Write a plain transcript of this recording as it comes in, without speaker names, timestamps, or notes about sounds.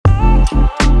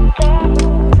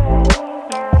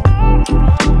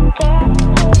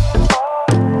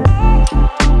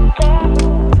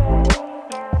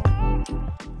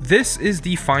This is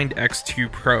the Find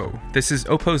X2 Pro. This is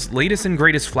Oppo's latest and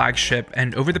greatest flagship,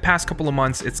 and over the past couple of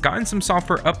months, it's gotten some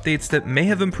software updates that may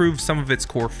have improved some of its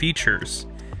core features.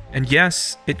 And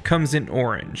yes, it comes in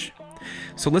orange.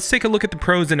 So let's take a look at the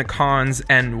pros and the cons,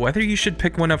 and whether you should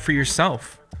pick one up for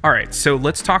yourself. Alright, so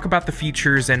let's talk about the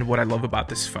features and what I love about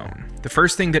this phone. The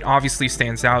first thing that obviously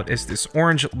stands out is this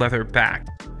orange leather back.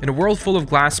 In a world full of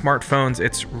glass smartphones,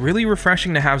 it's really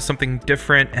refreshing to have something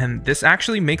different, and this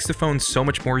actually makes the phone so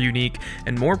much more unique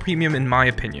and more premium in my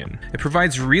opinion. It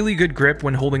provides really good grip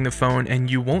when holding the phone, and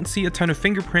you won't see a ton of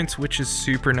fingerprints, which is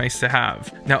super nice to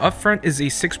have. Now up front is a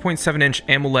 6.7-inch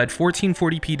AMOLED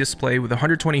 1440p display with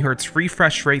 120Hz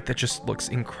refresh rate that just looks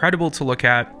incredible to look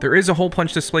at. There is a hole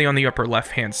punch display on the upper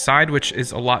left-hand side, which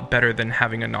is a lot better than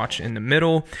having a notch in the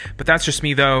middle, but that's just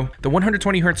me though. The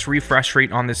 120Hz refresh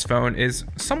rate on this phone is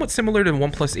somewhat similar to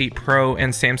OnePlus 8 Pro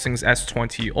and Samsung's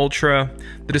S20 Ultra.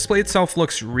 The display itself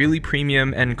looks really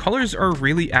premium and colors are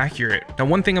really accurate. Now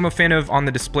one thing I'm a fan of on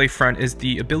the display front is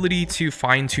the ability to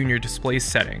fine-tune your display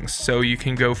settings, so you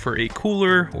can go for a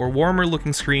cooler or warmer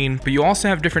looking screen, but you also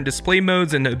have different display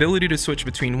modes and the ability to switch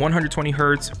between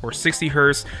 120Hz or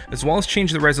 60Hz, as well as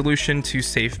change the resolution to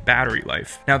save battery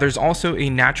life. Now there's also a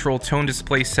natural tone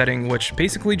display setting, which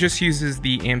basically just uses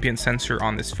the ambient sensor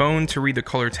on this phone to read the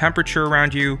color temperature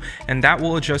around you, and that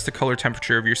will adjust the color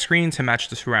temperature of your screen to match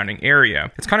the surrounding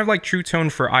area. It's kind of like True Tone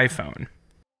for iPhone.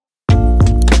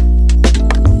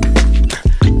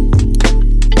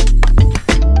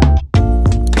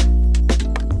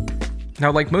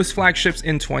 Now, like most flagships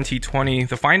in 2020,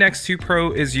 the Find X2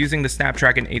 Pro is using the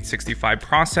Snapdragon 865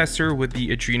 processor with the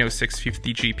Adreno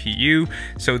 650 GPU,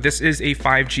 so this is a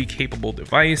 5G capable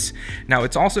device. Now,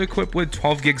 it's also equipped with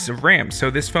 12 gigs of RAM,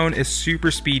 so this phone is super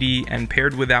speedy, and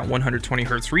paired with that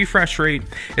 120Hz refresh rate,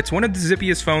 it's one of the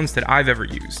zippiest phones that I've ever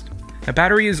used. The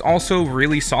battery is also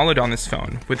really solid on this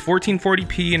phone. With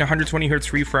 1440p and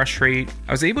 120Hz refresh rate,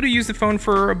 I was able to use the phone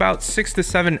for about 6 to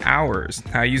 7 hours.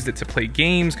 I used it to play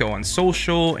games, go on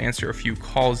social, answer a few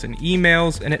calls and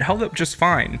emails, and it held up just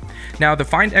fine. Now, the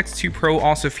Find X2 Pro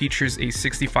also features a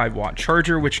 65-watt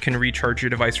charger, which can recharge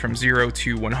your device from 0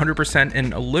 to 100%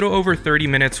 in a little over 30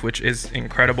 minutes, which is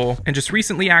incredible. And just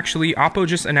recently, actually, Oppo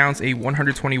just announced a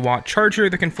 120-watt charger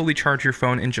that can fully charge your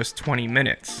phone in just 20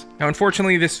 minutes. Now,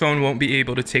 unfortunately, this phone won't be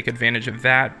able to take advantage of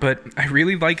that, but I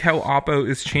really like how Oppo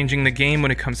is changing the game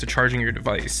when it comes to charging your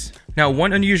device. Now,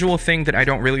 one unusual thing that I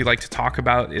don't really like to talk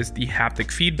about is the haptic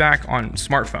feedback on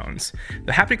smartphones.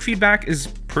 The haptic feedback is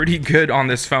pretty good on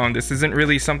this phone. This isn't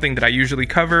really something that I usually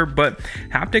cover, but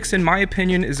haptics, in my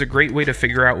opinion, is a great way to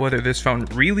figure out whether this phone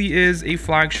really is a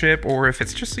flagship or if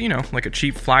it's just, like a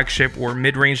cheap flagship or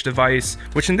mid-range device,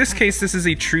 which in this case, this is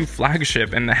a true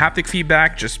flagship, and the haptic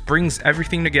feedback just brings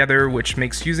everything together, which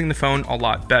makes using the phone a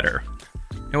lot better.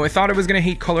 Now, I thought I was going to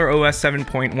hate ColorOS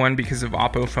 7.1 because of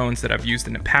Oppo phones that I've used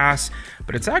in the past,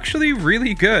 but it's actually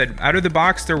really good. Out of the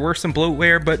box, there were some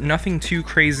bloatware, but nothing too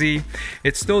crazy.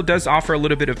 It still does offer a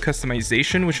little bit of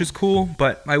customization, which is cool,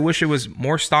 but I wish it was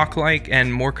more stock-like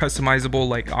and more customizable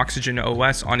like Oxygen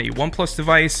OS on a OnePlus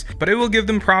device, but I will give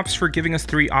them props for giving us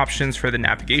 3 options for the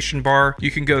navigation bar. You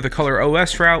can go the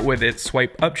ColorOS route with its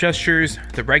swipe up gestures,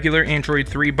 the regular Android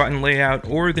 3 button layout,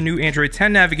 or the new Android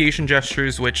 10 navigation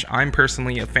gestures, which I'm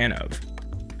personally a fan of.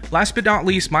 Last but not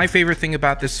least, my favorite thing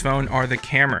about this phone are the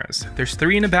cameras. There's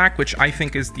 3 in the back, which I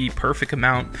think is the perfect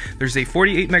amount. There's a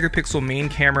 48 megapixel main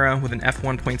camera with an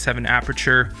f1.7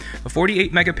 aperture, a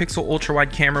 48 megapixel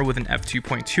ultra-wide camera with an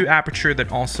f2.2 aperture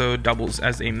that also doubles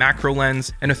as a macro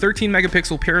lens, and a 13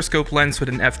 megapixel periscope lens with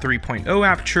an f3.0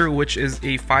 aperture, which is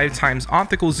a 5 times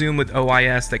optical zoom with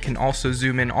OIS that can also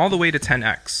zoom in all the way to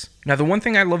 10x. Now, the one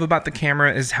thing I love about the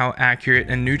camera is how accurate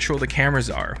and neutral the cameras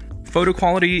are. Photo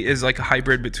quality is like a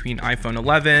hybrid between iPhone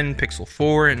 11, Pixel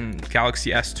 4, and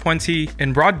Galaxy S20.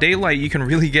 In broad daylight, you can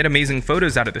really get amazing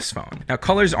photos out of this phone. Now,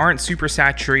 colors aren't super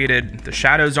saturated, the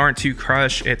shadows aren't too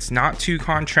harsh, it's not too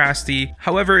contrasty.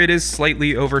 However, it is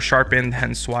slightly over sharpened,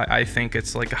 hence why I think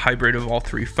it's like a hybrid of all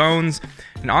 3 phones.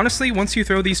 And honestly, once you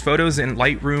throw these photos in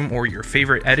Lightroom or your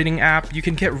favorite editing app, you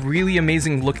can get really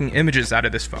amazing looking images out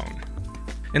of this phone.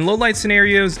 In low light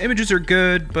scenarios, images are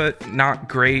good, but not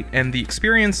great, and the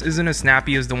experience isn't as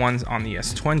snappy as the ones on the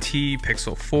S20,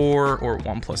 Pixel 4, or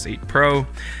OnePlus 8 Pro.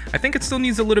 I think it still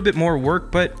needs a little bit more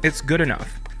work, but it's good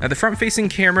enough. Now, the front-facing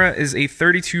camera is a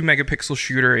 32 megapixel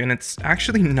shooter, and it's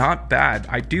actually not bad.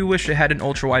 I do wish it had an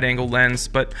ultra-wide-angle lens,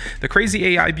 but the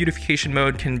crazy AI beautification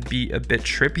mode can be a bit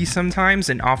trippy sometimes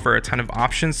and offer a ton of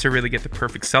options to really get the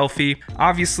perfect selfie.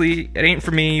 Obviously, it ain't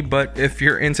for me, but if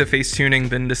you're into face tuning,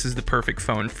 then this is the perfect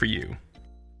phone for you.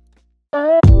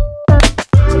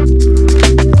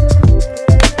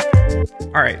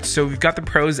 Alright, so we've got the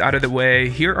pros out of the way.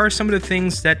 Here are some of the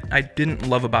things that I didn't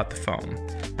love about the phone.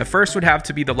 The first would have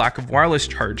to be the lack of wireless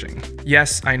charging.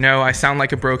 Yes, I know I sound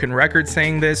like a broken record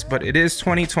saying this, but it is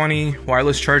 2020.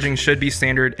 Wireless charging should be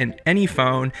standard in any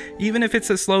phone, even if it's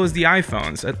as slow as the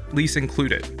iPhones, at least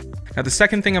included. Now, the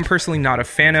second thing I'm personally not a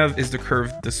fan of is the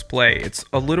curved display. It's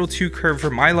a little too curved for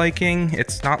my liking.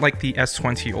 It's not like the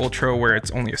S20 Ultra where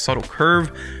it's only a subtle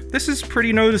curve. This is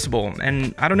pretty noticeable,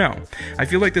 and I don't know. I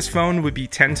feel like this phone would be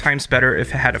 10 times better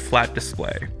if it had a flat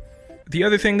display. The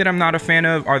other thing that I'm not a fan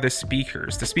of are the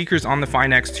speakers. The speakers on the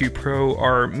Find X2 Pro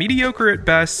are mediocre at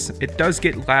best. It does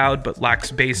get loud, but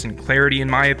lacks bass and clarity in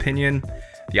my opinion.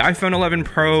 The iPhone 11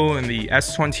 Pro and the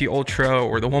S20 Ultra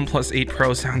or the OnePlus 8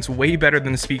 Pro sounds way better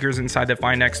than the speakers inside the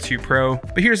Find X2 Pro.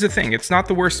 But here's the thing, it's not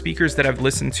the worst speakers that I've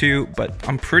listened to, but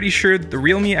I'm pretty sure the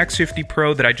Realme X50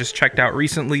 Pro that I just checked out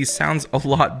recently sounds a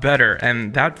lot better,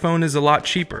 and that phone is a lot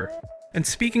cheaper. And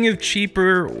speaking of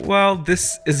cheaper, well,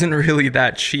 this isn't really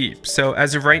that cheap. So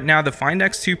as of right now, the Find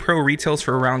X2 Pro retails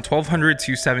for around $1,200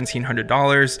 to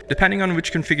 $1,700, depending on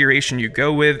which configuration you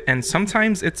go with, and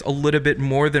sometimes it's a little bit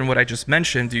more than what I just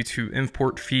mentioned due to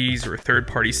import fees or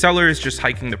third-party sellers just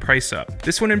hiking the price up.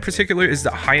 This one in particular is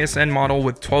the highest end model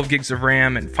with 12 gigs of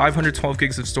RAM and 512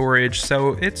 gigs of storage,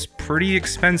 so it's pretty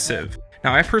expensive.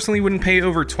 Now, I personally wouldn't pay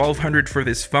over $1,200 for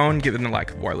this phone given the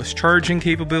lack of wireless charging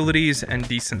capabilities and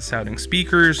decent sounding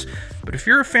speakers, but if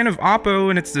you're a fan of Oppo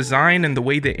and its design and the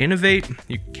way they innovate,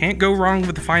 you can't go wrong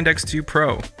with the Find X2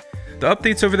 Pro. The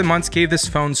updates over the months gave this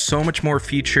phone so much more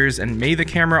features and made the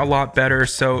camera a lot better,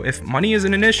 so if money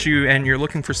isn't an issue and you're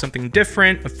looking for something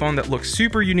different, a phone that looks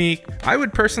super unique, I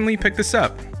would personally pick this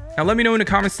up. Now let me know in the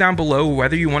comments down below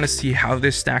whether you want to see how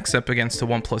this stacks up against the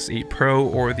OnePlus 8 Pro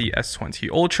or the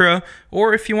S20 Ultra,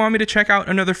 or if you want me to check out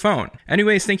another phone.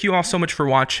 Anyways, thank you all so much for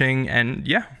watching, and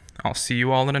yeah, I'll see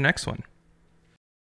you all in the next one.